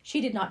 She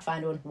did not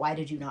find one. Why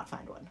did you not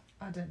find one?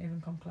 I don't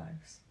even come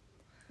close.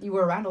 You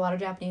were around a lot of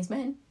Japanese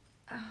men.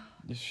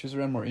 she's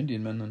around more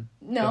Indian men than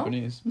No.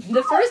 Japanese.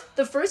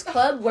 The first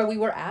club where we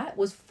were at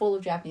was full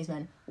of Japanese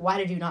men. Why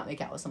did you not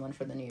make out with someone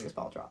for the New Year's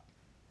ball drop?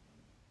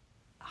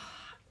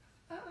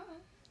 I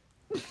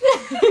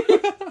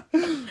don't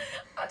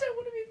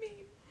want to be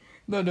mean.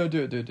 No,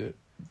 do it.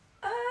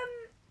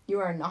 You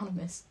are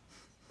anonymous.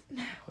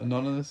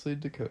 Anonymously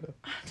Dakota.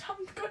 I don't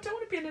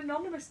want to be an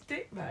anonymous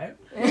dick though.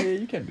 Yeah,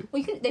 you can be.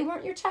 Well, they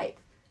weren't your type.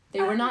 They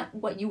were not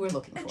what you were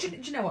looking And for. do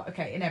you know what?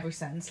 Okay, in every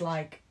sense,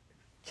 like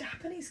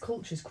Japanese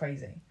culture's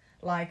crazy.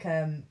 Like,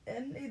 and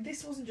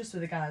this wasn't just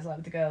with the guys, like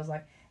with the girls.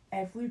 Like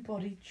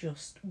everybody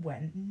just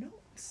went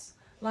nuts.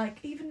 Like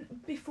even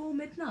before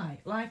midnight.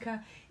 Like, do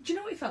you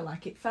know what it felt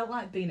like? It felt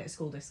like being at a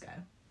school disco.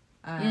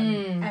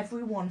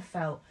 Everyone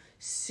felt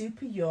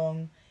super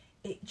young.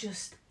 It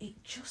just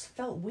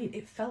felt weird.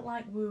 It felt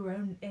like we were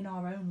in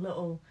our own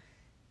little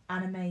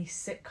anime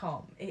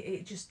sitcom.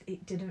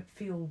 It didn't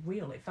feel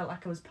real. It felt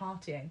like I was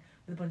partying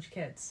with a bunch of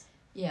kids.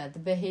 Yeah, the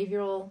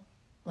behavioral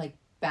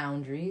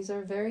boundaries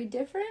are very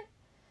different.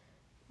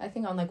 I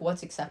think on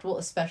what's acceptable,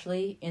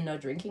 especially in a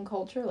drinking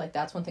culture,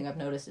 that's one thing I've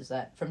noticed is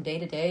that from day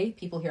to day,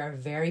 people here are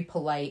very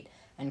polite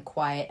and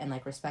quiet and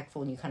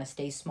respectful, and you kind of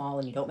stay small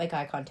and you don't make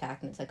eye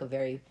contact, and it's a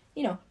very,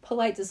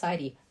 polite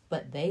society,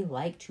 but they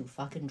like to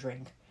fucking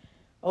drink.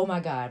 Oh my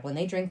god, when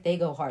they drink, they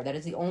go hard. That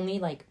is the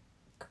only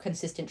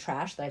consistent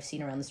trash that I've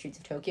seen around the streets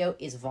of Tokyo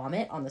is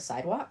vomit on the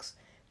sidewalks,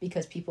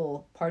 because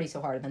people party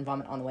so hard and then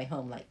vomit on the way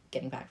home,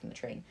 getting back from the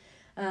train.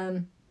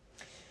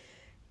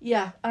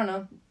 Yeah, I don't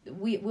know.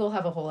 We'll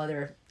have a whole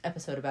other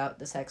episode about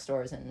the sex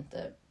stores and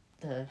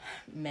the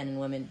men and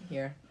women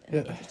here and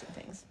Yeah. interesting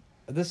things.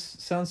 this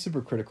sounds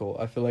super critical.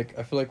 I feel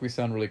like we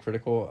sound really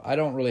critical. I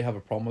don't really have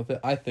a problem with it.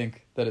 I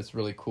think that it's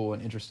really cool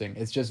and interesting.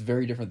 It's just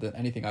very different than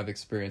anything I've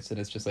experienced, and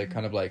it's just like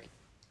kind of like,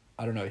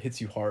 I don't know, it hits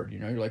you hard, you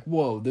know? You're like,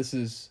 whoa, this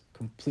is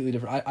completely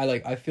different.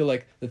 I feel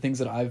like the things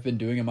that I've been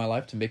doing in my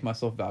life to make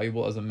myself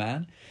valuable as a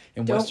man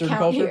in Don't Western count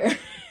culture, here.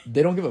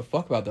 they don't give a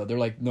fuck about that. They're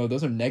like, no,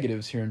 those are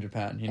negatives here in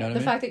Japan. You know what I The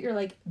mean? fact that you're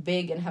like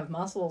big and have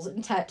muscles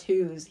and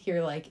tattoos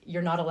here, like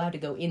you're not allowed to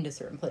go into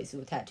certain places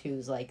with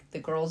tattoos. Like the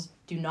girls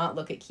do not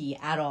look at Key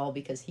at all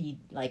because he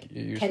like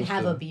You're can supposed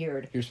have to- a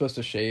beard. You're supposed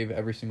to shave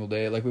every single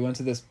day. Like we went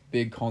to this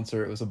big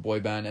concert. It was a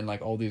boy band, and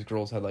like all these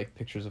girls had like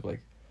pictures of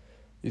like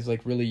these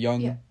like really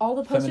young. Yeah, all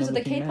the posters of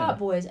the feminine-looking K-pop men.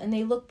 boys, and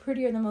they look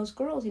prettier than most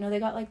girls. You know,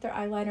 they got like their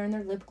eyeliner and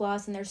their lip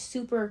gloss, and they're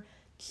super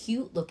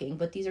cute looking.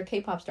 But these are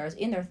K-pop stars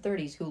in their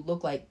 30s who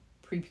look like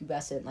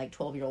prepubescent, like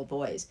 12-year-old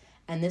boys.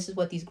 And this is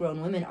what these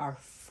grown women are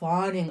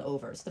fawning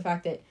over. So the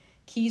fact that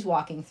Key's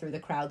walking through the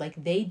crowd,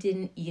 like they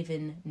didn't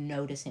even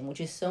notice him, which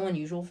is so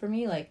unusual for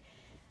me. Like,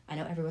 I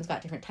know everyone's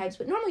got different types,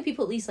 but normally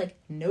people at least like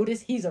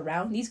notice he's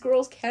around. These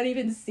girls can't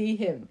even see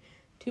him.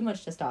 Too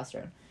much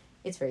testosterone.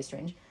 It's very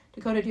strange.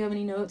 Dakota, do you have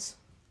any notes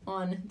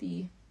on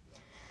the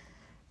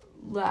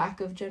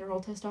lack of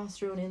general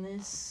testosterone in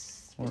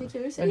this Or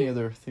particular any city?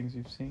 other things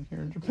you've seen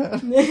here in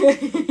Japan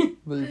that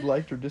you've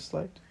liked or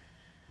disliked?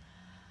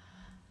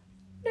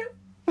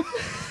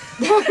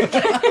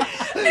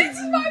 This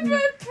is my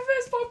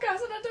first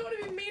podcast, and I don't want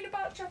to be mean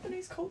about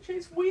Japanese culture.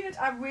 It's weird.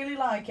 I really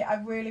like it.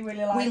 I really,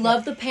 really like it. We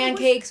love the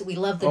pancakes. We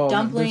love the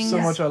dumplings.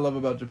 There's so much I love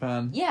about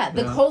Japan. Yeah,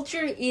 the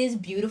culture is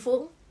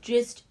beautiful.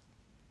 Just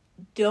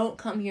don't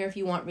come here if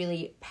you want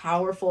really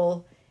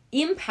powerful,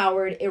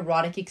 empowered,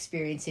 erotic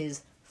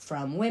experiences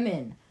from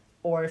women.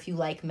 Or if you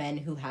like men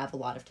who have a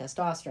lot of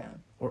testosterone.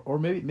 Or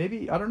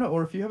maybe I don't know.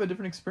 Or if you have a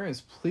different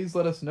experience, please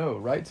let us know.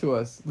 Write to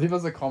us. Leave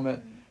us a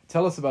comment.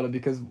 Tell us about it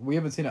because we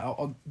haven't seen it.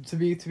 To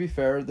be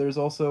fair, there's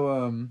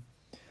also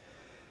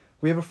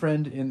we have a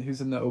friend who's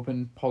in the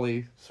open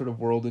poly sort of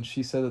world, and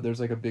she said that there's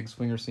like a big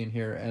swinger scene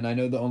here. And I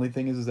know the only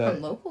thing is that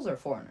From locals or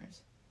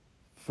foreigners?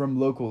 from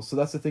locals. So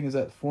that's the thing is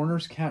that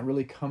foreigners can't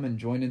really come and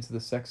join into the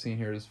sex scene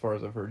here as far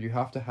as I've heard. You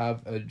have to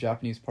have a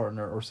Japanese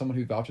partner or someone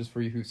who vouches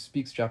for you who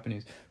speaks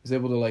Japanese, who's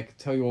able to like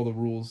tell you all the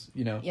rules,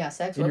 you know. Yeah,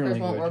 sex in your workers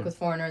won't language. work with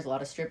foreigners. A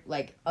lot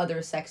of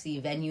other sexy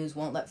venues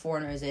won't let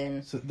foreigners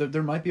in. So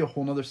there might be a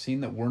whole nother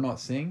scene that we're not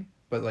seeing,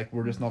 but like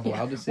we're just not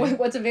allowed to see.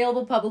 What's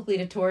available publicly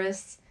to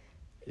tourists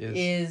Is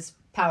is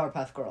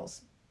Powerpuff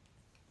Girls.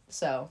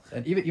 So,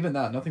 and even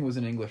that, nothing was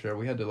in English there.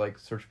 We had to like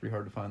search pretty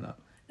hard to find that.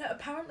 No,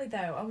 apparently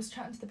though, I was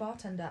chatting to the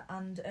bartender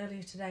and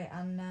earlier today,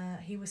 and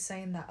he was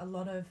saying that a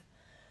lot of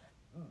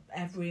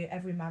every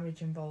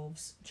marriage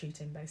involves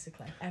cheating.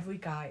 Basically, every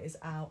guy is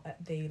out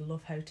at the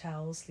love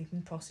hotels, sleeping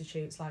with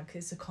prostitutes. Like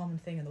it's a common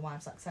thing, and the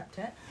wives accept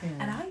it.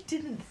 And I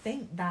didn't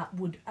think that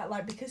would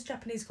like because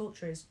Japanese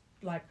culture is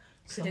like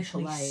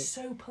traditionally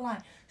so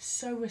polite,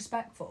 so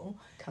respectful.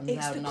 comes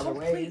It's out the in other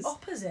complete ways.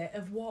 opposite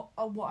of what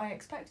I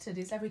expected.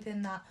 It's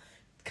everything that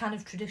kind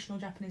of traditional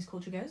Japanese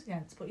culture goes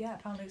against. But yeah,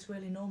 apparently it's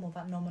really normal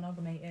that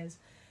non-monogamy is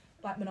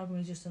like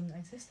monogamy just doesn't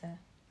exist there.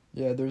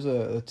 Yeah, there's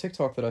a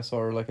TikTok that I saw,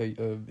 or like a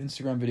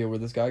Instagram video where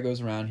this guy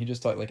goes around. He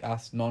just like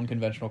asks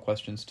non-conventional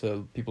questions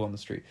to people on the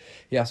street.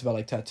 He asked about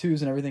like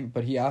tattoos and everything,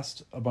 but he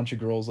asked a bunch of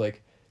girls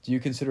like, "Do you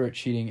consider it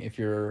cheating if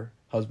your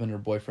husband or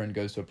boyfriend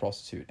goes to a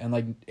prostitute?" And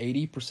like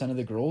 80% of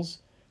the girls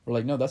were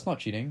like, "No, that's not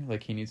cheating.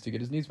 Like he needs to get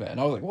his needs met." And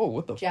I was like, "Whoa,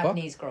 what the fuck?"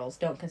 Japanese girls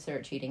don't consider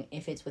it cheating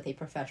if it's with a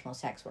professional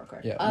sex worker.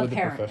 Yeah, apparently. with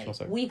a professional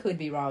sex. We could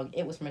be wrong.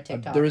 It was from a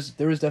TikTok. There was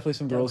definitely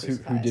some Don't girls who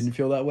crucify us. didn't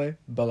feel that way,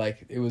 but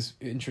like it was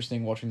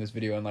interesting watching this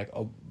video, and like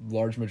a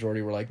large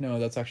majority were like, "No,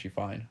 that's actually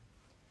fine."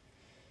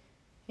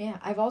 Yeah,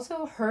 I've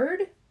also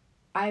heard,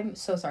 I'm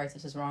so sorry if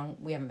this is wrong,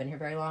 we haven't been here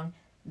very long,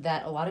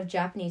 that a lot of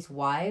Japanese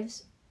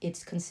wives,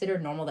 it's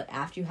considered normal that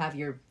after you have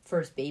your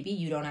first baby,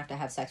 you don't have to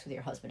have sex with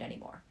your husband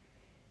anymore.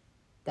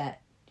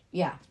 That,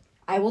 yeah.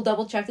 I will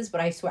double check this,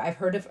 but I swear I've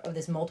heard of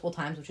this multiple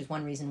times, which is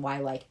one reason why,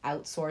 like,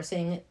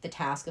 outsourcing the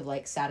task of,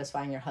 like,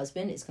 satisfying your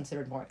husband is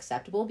considered more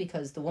acceptable,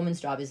 because the woman's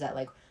job is that,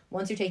 like,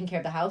 once you're taking care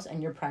of the house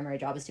and your primary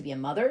job is to be a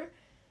mother,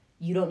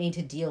 you don't need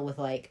to deal with,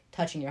 like,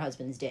 touching your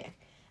husband's dick.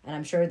 And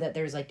I'm sure that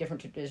there's, like,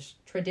 different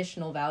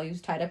traditional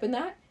values tied up in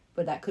that,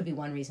 but that could be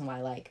one reason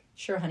why, like,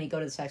 sure, honey, go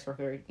to the sex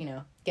worker, you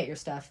know, get your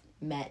stuff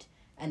met,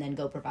 and then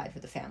go provide for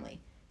the family.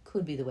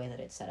 Could be the way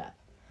that it's set up.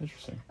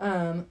 Interesting.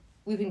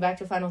 Weaving back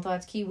to final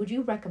thoughts, Key, would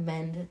you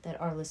recommend that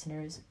our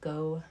listeners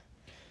go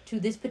to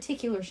this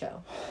particular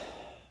show?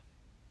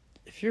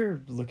 If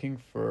you're looking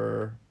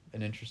for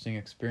an interesting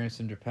experience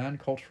in Japan,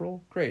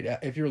 cultural, great.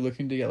 If you're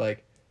looking to get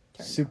like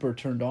super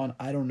turned on,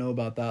 I don't know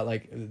about that.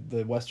 Like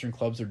the Western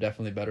clubs are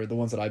definitely better. The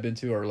ones that I've been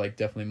to are like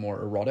definitely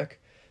more erotic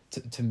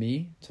to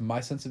me, to my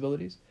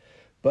sensibilities.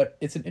 But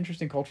it's an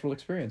interesting cultural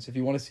experience. If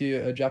you want to see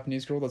a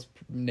Japanese girl that's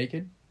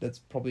naked, that's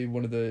probably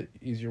one of the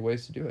easier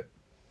ways to do it.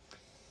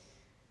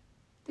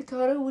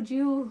 Dakota, would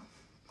you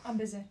I'm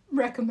busy.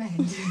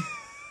 recommend?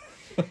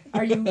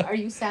 Are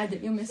you sad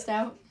that you missed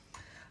out?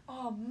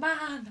 Oh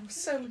man, I'm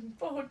so looking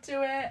forward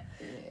to it.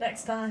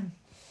 Next time.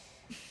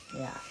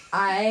 Yeah.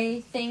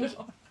 I think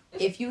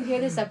if you hear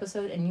this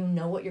episode and you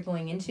know what you're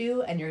going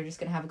into and you're just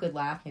going to have a good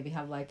laugh, maybe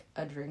have like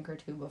a drink or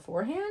two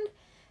beforehand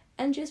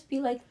and just be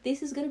like,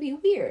 this is going to be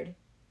weird,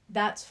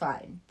 that's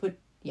fine. But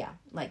yeah,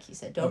 like he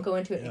said, don't go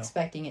into it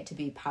expecting it to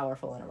be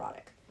powerful and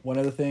erotic.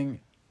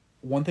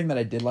 One thing that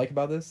I did like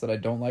about this that I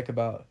don't like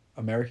about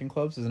American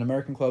clubs is in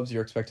American clubs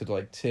you're expected to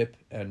like tip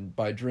and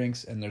buy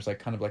drinks and there's like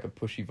kind of like a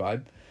pushy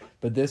vibe.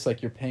 But this,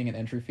 like, you're paying an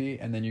entry fee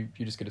and then you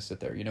just get to sit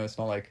there. You know, it's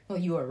not like... Well,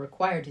 you are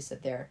required to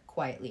sit there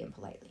quietly and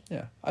politely.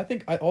 Yeah. I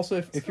think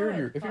if you're in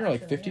your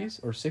like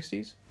 50s or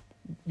 60s,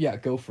 yeah,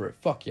 go for it.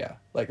 Fuck yeah.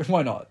 Like,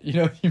 why not? You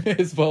know, you may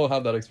as well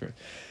have that experience.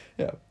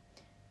 Yeah.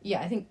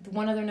 Yeah, I think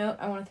one other note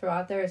I want to throw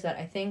out there is that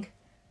I think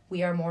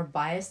we are more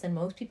biased than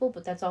most people,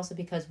 but that's also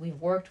because we've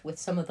worked with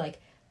some of,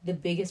 like, the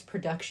biggest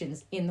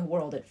productions in the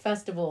world at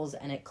festivals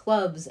and at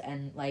clubs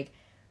and, like...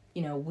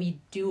 You know, we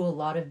do a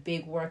lot of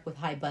big work with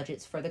high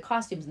budgets for the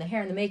costumes and the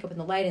hair and the makeup and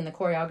the lighting and the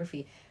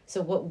choreography.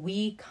 So what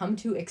we come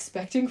to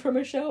expecting from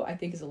a show, I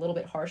think, is a little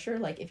bit harsher.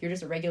 Like, if you're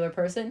just a regular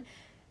person,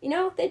 you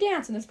know, they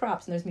dance and there's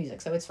props and there's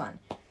music, so it's fun.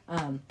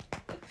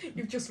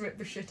 You've just ripped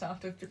the shit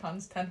out of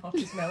Japan's 10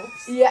 hottest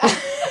MILFs. Yeah.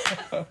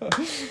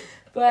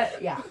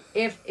 But, yeah,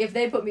 if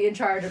they put me in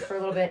charge for a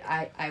little bit,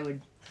 I would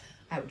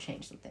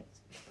change some things.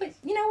 But,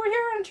 you know, we're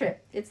here on a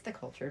trip. It's the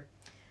culture.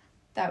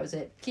 That was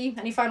it. Key,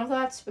 any final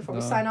thoughts before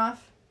we sign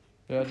off?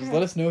 Yeah, just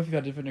let us know if you've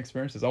had different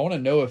experiences. I want to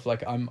know if,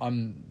 like,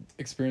 I'm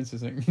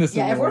experiencing this.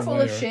 Yeah, if we're full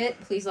of shit,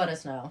 please let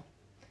us know.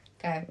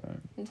 Okay. Right.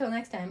 Until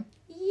next time.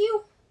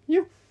 You.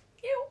 You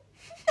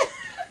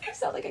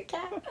sound like a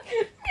cat.